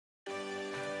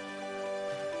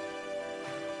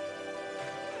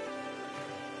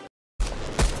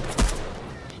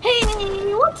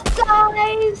What's up,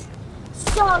 guys?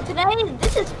 So today,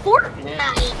 this is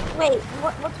Fortnite. Wait,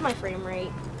 what's my frame rate?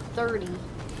 30.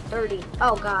 30.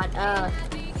 Oh god,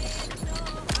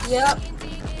 Yep.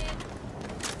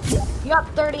 Yep,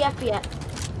 30 FPS.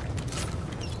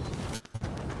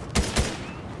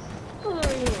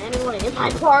 Anyone in my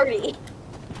party?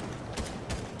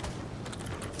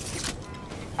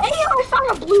 Hey, I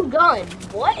found a blue gun.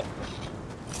 What?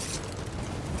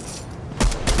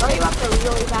 Are you up to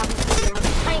really bad performance?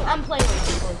 I'm playing with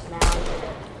keyboards now.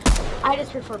 I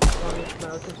just prefer performance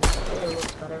mode because it really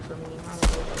looks better for me. I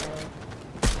don't know better.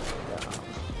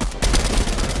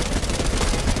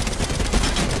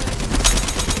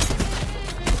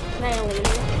 Can I eliminate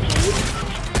it?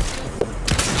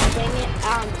 Dang it.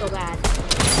 I'm so bad.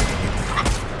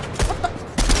 What the?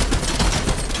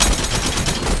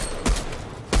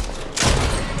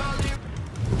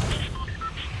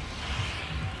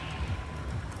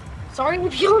 Sorry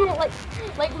if you don't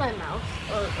like my mouse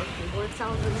or keyboard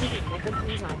sounds. I'm using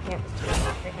microphones and I can't just turn it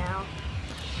off right now.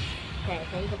 Okay,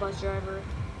 thank you, bus driver.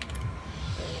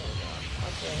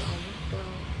 Okay,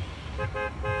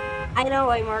 I know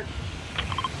I mark.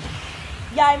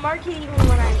 Yeah, I mark it even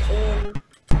when I'm in.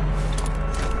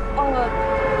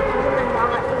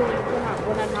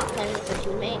 When I'm not playing with a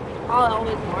teammate, I'll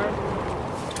always mark.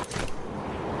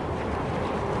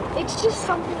 It's just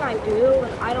something I do,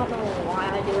 and I don't know why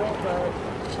I do it, but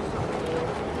it's just something I do.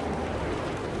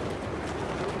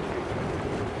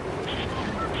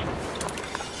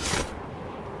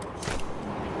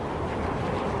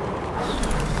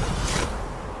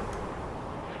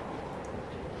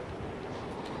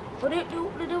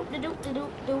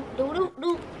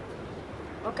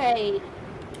 Okay,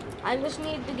 I just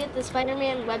need to get the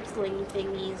Spider-Man web sling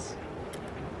thingies.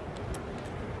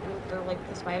 They're like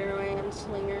the Spider-Man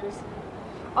slingers.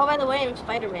 Oh, by the way, I'm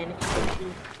Spider-Man. If you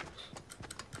can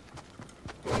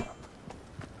see.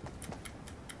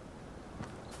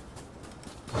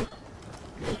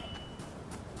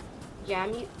 Yeah,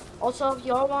 also, if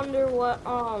y'all wonder what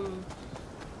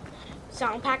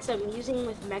sound packs I'm using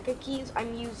with Mecha Keys,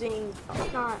 I'm using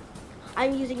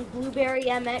Blueberry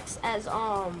MX as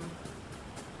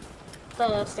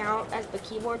the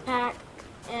keyboard pack,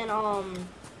 and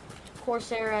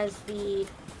Corsair as the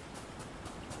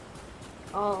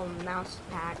mouse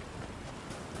pack.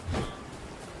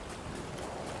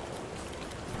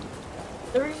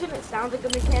 The reason it sounds like a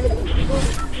mechanical keyboard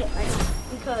is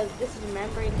because this is a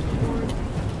membrane keyboard,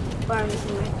 but I'm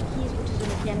using Mecha Keys, which is a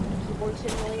mechanical keyboard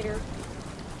simulator.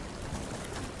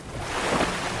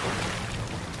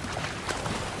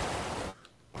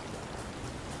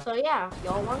 So yeah,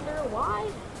 y'all wonder why?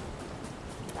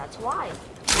 That's why.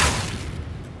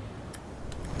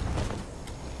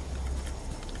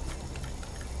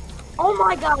 Oh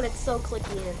my god, it's so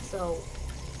clicky and it's so...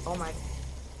 Oh my...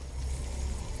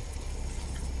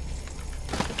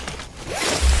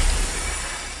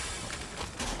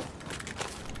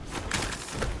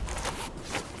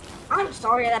 I'm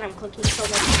sorry that I'm clicking so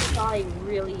much. It's probably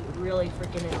really, really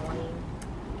freaking annoying.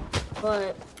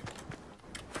 But...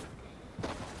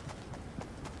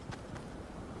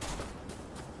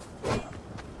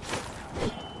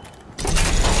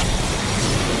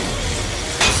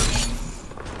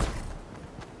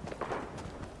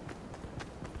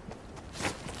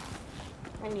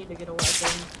 I need to get a weapon.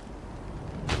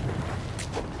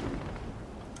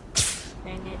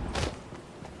 Dang it.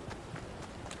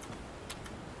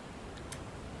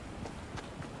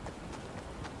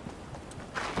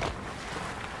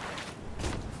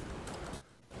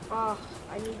 Oh,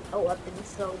 I need a weapon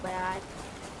so bad.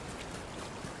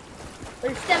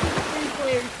 There's 73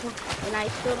 players and I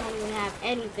still don't even have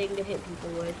anything to hit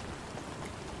people with.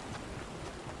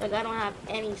 Like, I don't have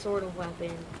any sort of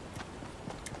weapon.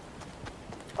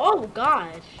 Oh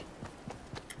gosh.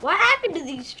 What happened to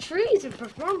these trees in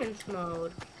performance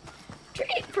mode?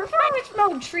 Performance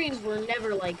mode trees were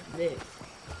never like this.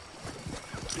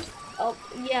 Oh,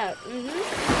 yeah,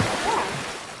 yeah.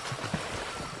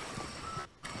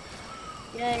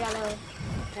 Yeah, I got a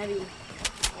heavy.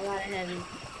 I got a heavy.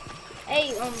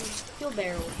 Hey, fuel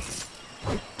barrel.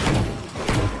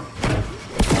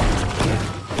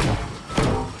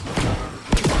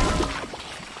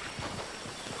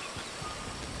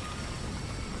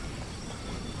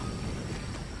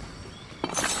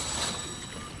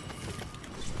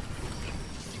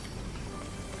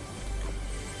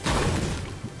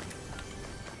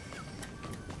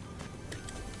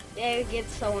 It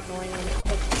gets so annoying when it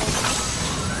clicks.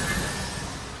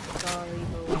 Sorry,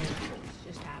 but it's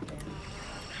just happened.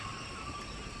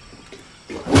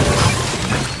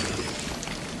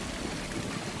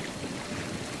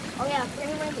 Oh yeah,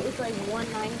 frame rate is like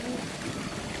 190.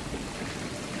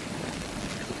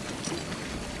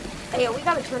 Hey, we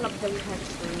gotta turn up them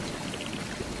textures.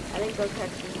 I think those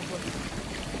textures is what's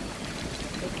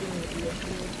making me the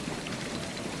issue.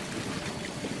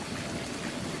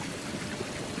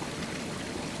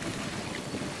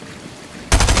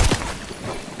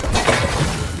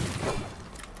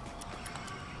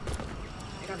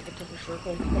 I gotta get to the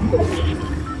circle.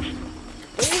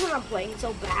 The reason I'm playing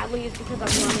so badly is because I'm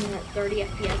running at 30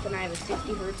 FPS and I have a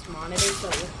 60 Hz monitor, so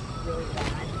it's really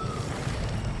bad.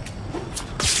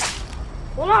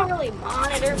 Well, not really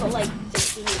monitor, but like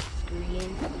 60 Hz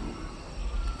screen.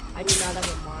 I do not have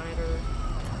a monitor.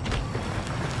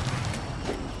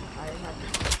 I just have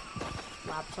a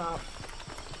laptop.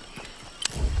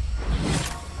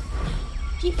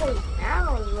 People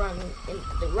now is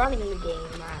running the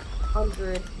game at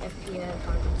 100 FPS,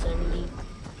 170.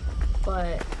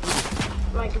 But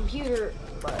my computer,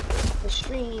 the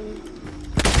stream.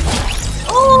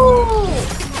 Oh!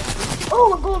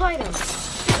 Oh, a gold item.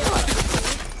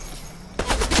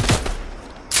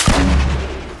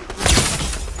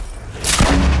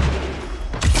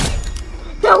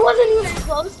 That wasn't even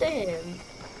close to him.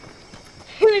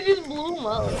 It just blew him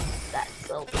up. That's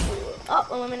so cool. Oh,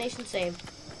 elimination saved.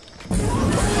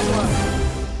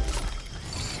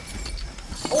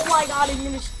 Oh my god, I'm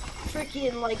gonna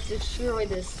freaking like destroy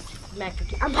this mecha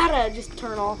key. I'm about to just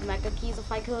turn off mecha keys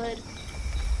if I could.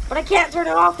 But I can't turn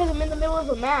it off because I'm in the middle of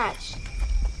a match.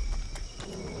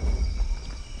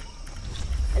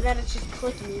 And then it's just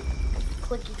clicky.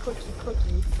 Clicky, clicky,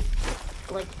 clicky.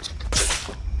 Like,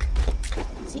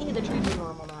 see, the trees are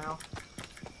normal now.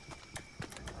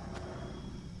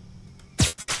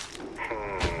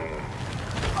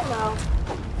 Oh no.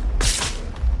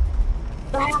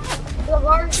 The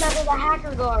guards that are the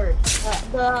hacker guards.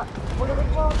 What are they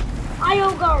called?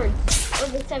 IO guards. Or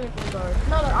the 17 guards.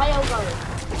 No, they're IO guards.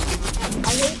 I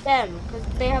hate them because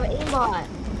they have aimbot.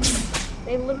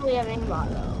 They literally have aimbot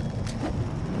though.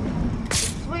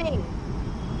 Swing.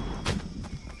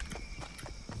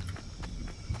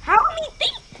 How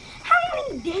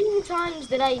many dang times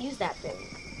did I use that thing?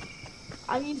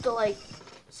 I've used it like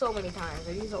so many times.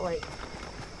 I've used it like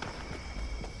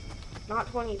not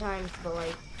 20 times, but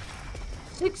like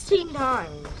 16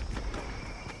 times.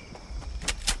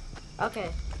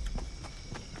 Okay.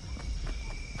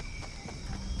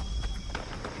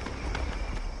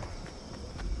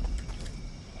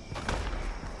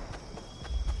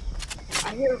 I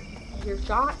hear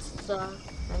shots, so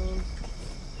I mean,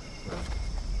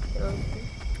 get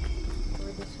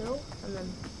over this hill, and then.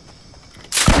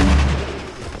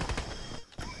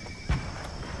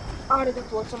 Oh, did it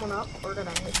blow someone up, or did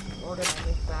I miss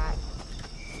that?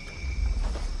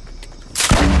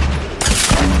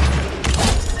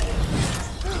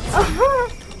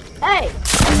 Hey!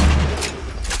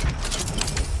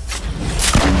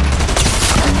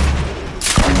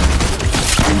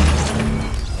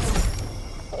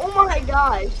 Oh my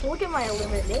gosh, look at my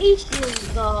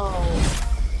eliminations though.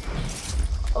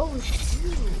 Oh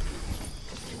shoot.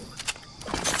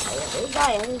 This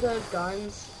guy any of those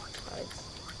guns.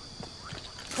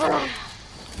 I'm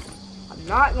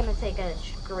not gonna take a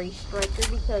gray striker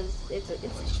because it's a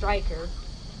striker.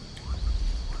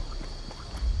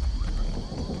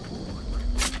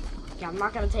 Yeah, I'm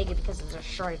not gonna take it because it's a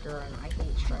striker and I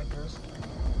hate strikers.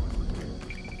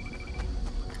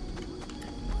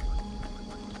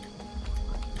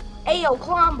 Ayo,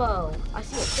 Colombo! I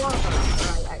see a Colombo.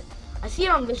 I see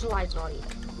it on visualized audio.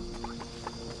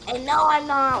 And no, I'm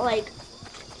not like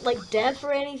deaf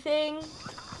or anything.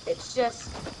 It's just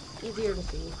easier to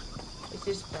see. It's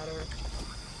just better.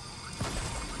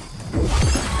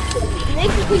 It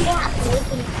makes me have to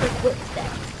listen for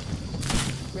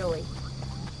footsteps. Really.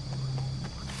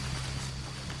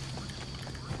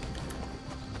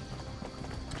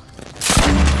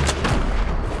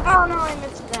 Oh no, I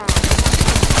missed that.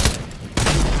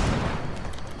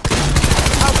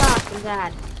 Oh gosh, I'm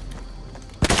bad.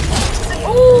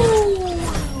 Ooh!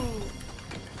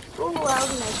 Ooh, that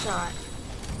was a nice shot.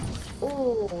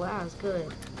 Ooh, that was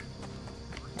good.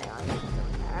 Hang on,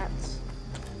 that.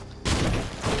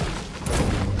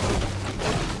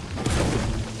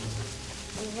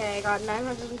 Okay, I got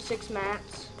 906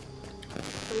 mats.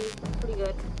 Pretty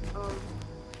good.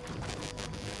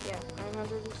 Yeah,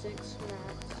 906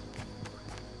 mats.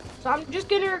 So I'm just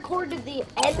gonna record at the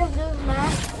end of those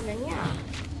mats, and then yeah.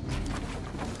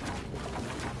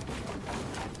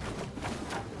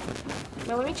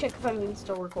 Now let me check if I'm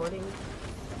still recording.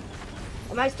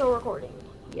 Am I still recording?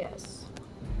 Yes.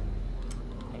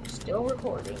 I'm still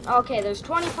recording. Okay, there's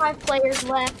 25 players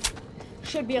left.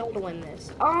 Should be able to win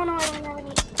this. Oh no, I don't have any.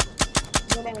 I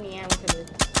don't have any ammo for this.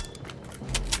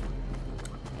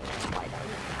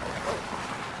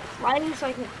 sliding so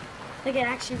I can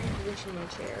actually reposition my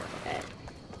chair. Okay.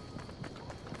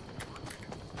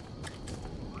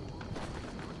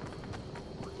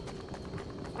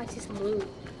 I see some loot.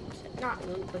 Not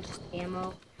loot, but just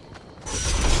ammo.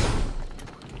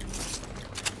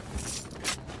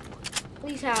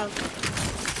 Please have.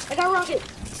 I got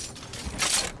rockets.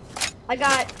 I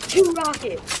got 2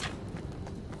 rockets.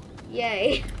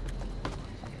 Yay.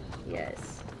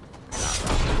 Yes.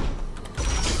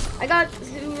 I got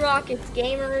 2 rockets,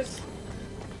 gamers.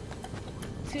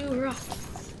 2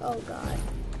 rockets. Oh god.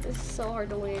 This is so hard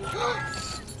to win.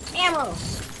 Ammo!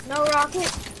 No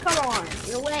rockets? Come on.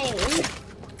 You're lame.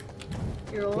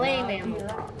 You're lame, ammo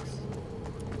box.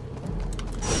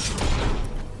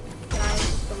 Can I have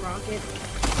some rockets?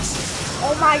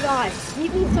 Oh my god.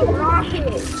 Give me some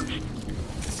rockets.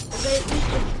 I'm gonna eat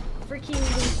the freaking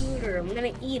computer. I'm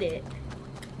gonna eat it.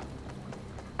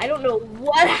 I don't know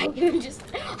what I'm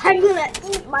gonna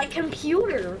eat my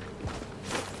computer.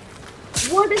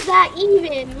 What does that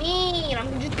even mean?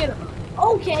 I'm just gonna,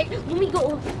 okay,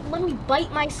 let me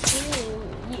bite my screen.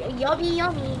 Yummy,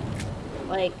 yummy.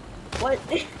 Like, what?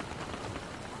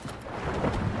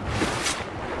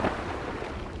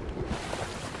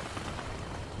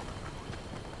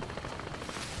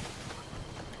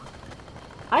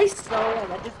 I just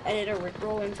edited a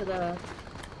rickroll into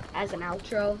as an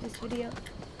outro of this video.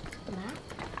 A map?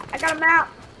 I got a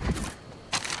map!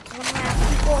 I got a map,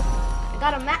 people. I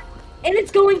got a map. And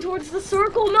it's going towards the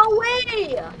circle. No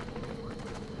way!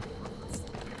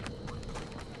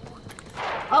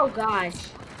 Oh gosh.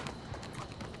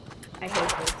 I hate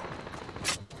this.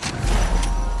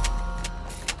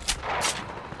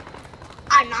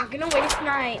 I'm not gonna waste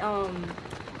my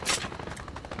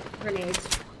grenades.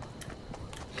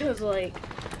 Cause like I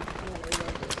don't really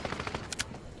like this.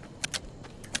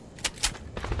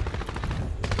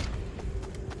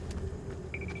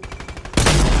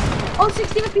 Oh,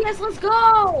 60 FPS, let's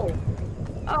go!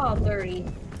 Oh, 30.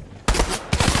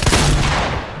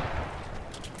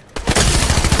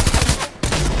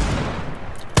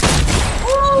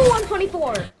 Oh,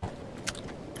 124.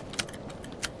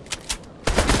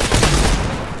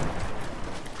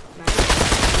 Nice.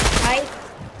 Nice.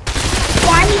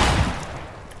 White.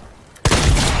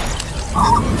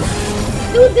 Oh,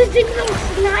 dude, this thing's a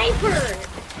sniper.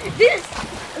 This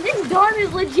gun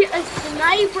is legit a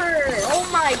sniper. Oh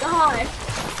my god.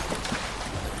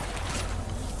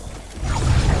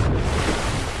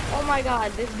 Oh my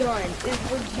god, this gun is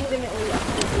legitimately a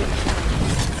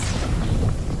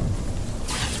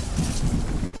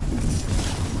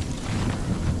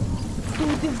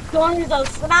dude, this gun is a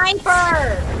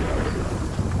sniper.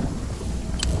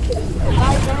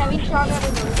 Guys, the heavy shotgun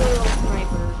is a real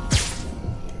sniper.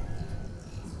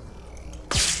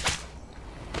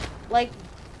 Like,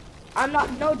 I'm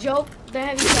not, no joke, the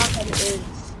heavy shotgun is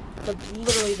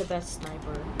literally the best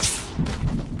sniper.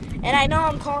 And I know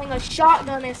I'm calling a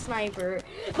shotgun a sniper,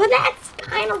 but that's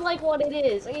kind of like what it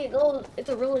is. It's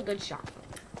a really good shotgun.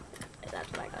 That's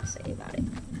what I gotta say about it.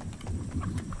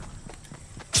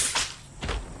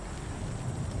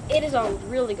 It is a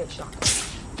really good shotgun.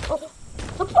 Oh,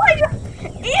 supply drop!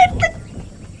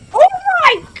 Oh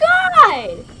my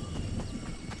god!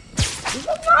 This is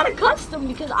not a custom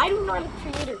because I do not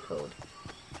have creator code.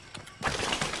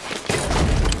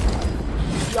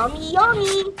 Yummy,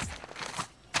 yummy.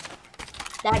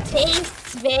 That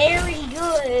tastes very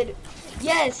good.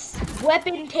 Yes,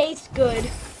 weapon tastes good.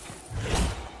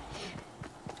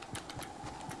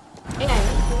 Hey,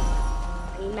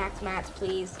 I need max mats,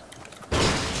 please.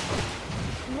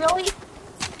 Really?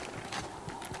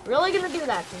 Really gonna do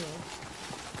that to me?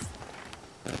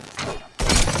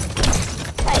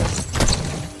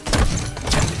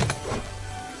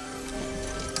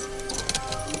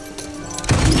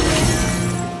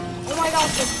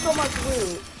 There's so much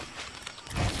loot.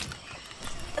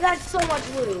 That's so much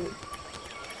loot.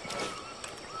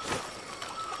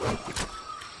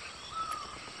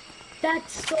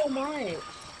 That's so much.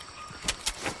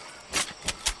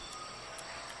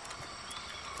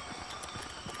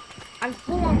 I'm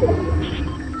full on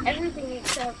everything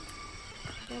except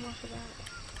how much of that?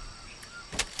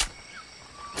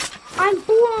 I'm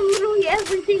full on literally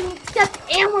everything except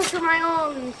ammo for my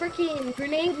own freaking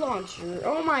grenade launcher.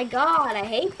 Oh my god, I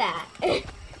hate that.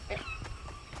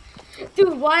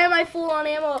 Dude, why am I full on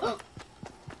ammo?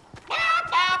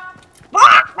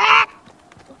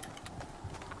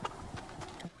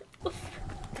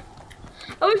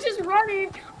 I was just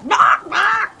running.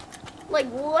 Like,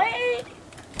 what?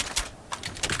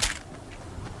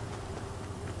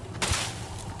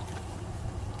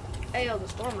 Hey, yo, the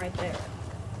storm right there.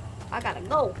 I gotta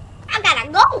go. I gotta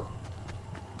go.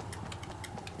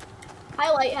 Hi,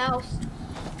 Lighthouse.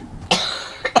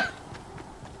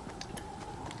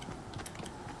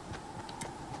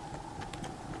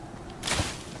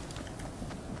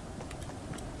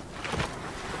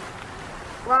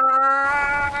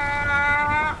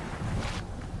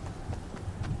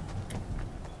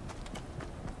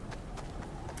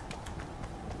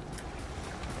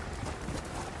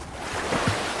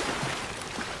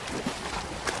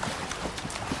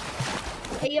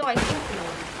 Hey, yo, I think you.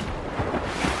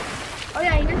 Oh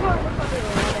yeah, here's how it looks under the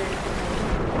water.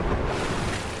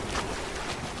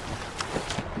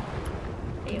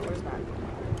 Hey, where's that?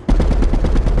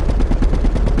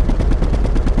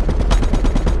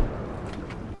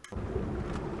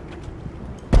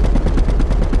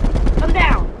 Come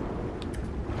down.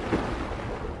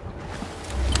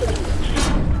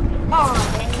 Oh,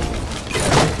 dang it.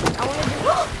 I wanna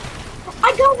do. I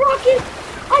got rocket!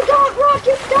 I got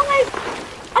rocket, guys!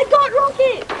 I got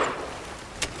rocket!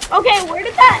 Okay, where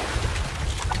did that?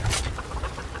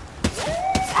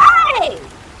 Hey!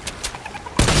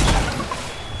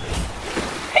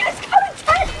 I just got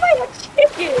attacked by a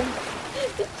chicken!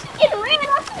 The chicken ran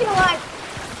up to me like,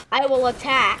 I will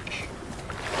attack.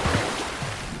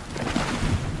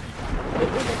 It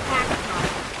is attack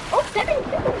time. Oh, 7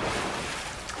 kills!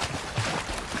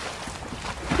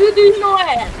 Dude, you know I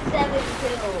have 7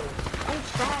 kills. I'm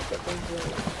trash at this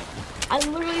game. I'm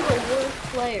literally the worst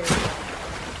player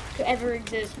to ever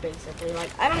exist, basically.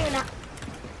 Like, I don't even know.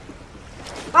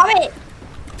 Stop it!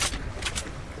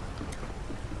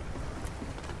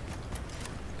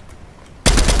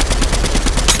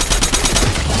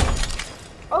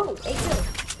 Oh, 8 kills.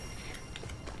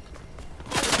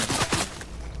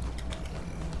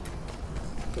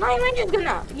 No, am I just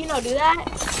gonna, do that?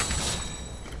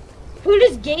 Who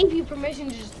just gave you permission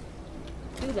to just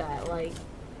do that? Like,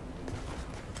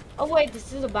 oh wait,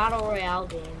 this is a battle royale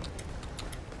game.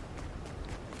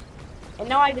 And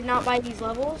no, I did not buy these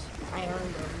levels. I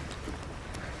earned them.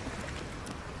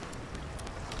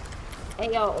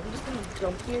 Hey yo, I'm just gonna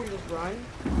jump here, just run.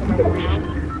 Run around.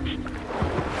 I'm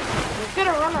just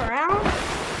gonna run around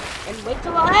and wait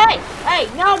till hey,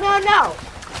 no.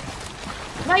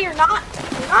 No, you're not.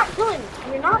 You're not killing.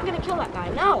 You're not gonna kill that guy.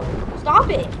 No, stop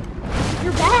it.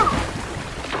 You're bad.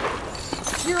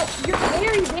 You're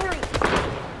very, very.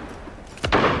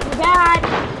 You're bad.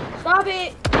 Stop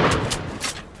it.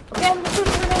 Okay, I'm just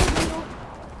gonna grenade you.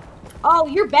 Oh,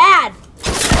 you're bad.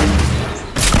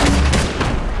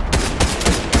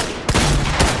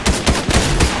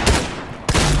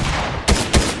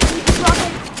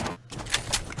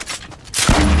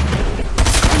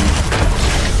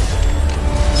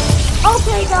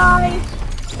 Okay, guys.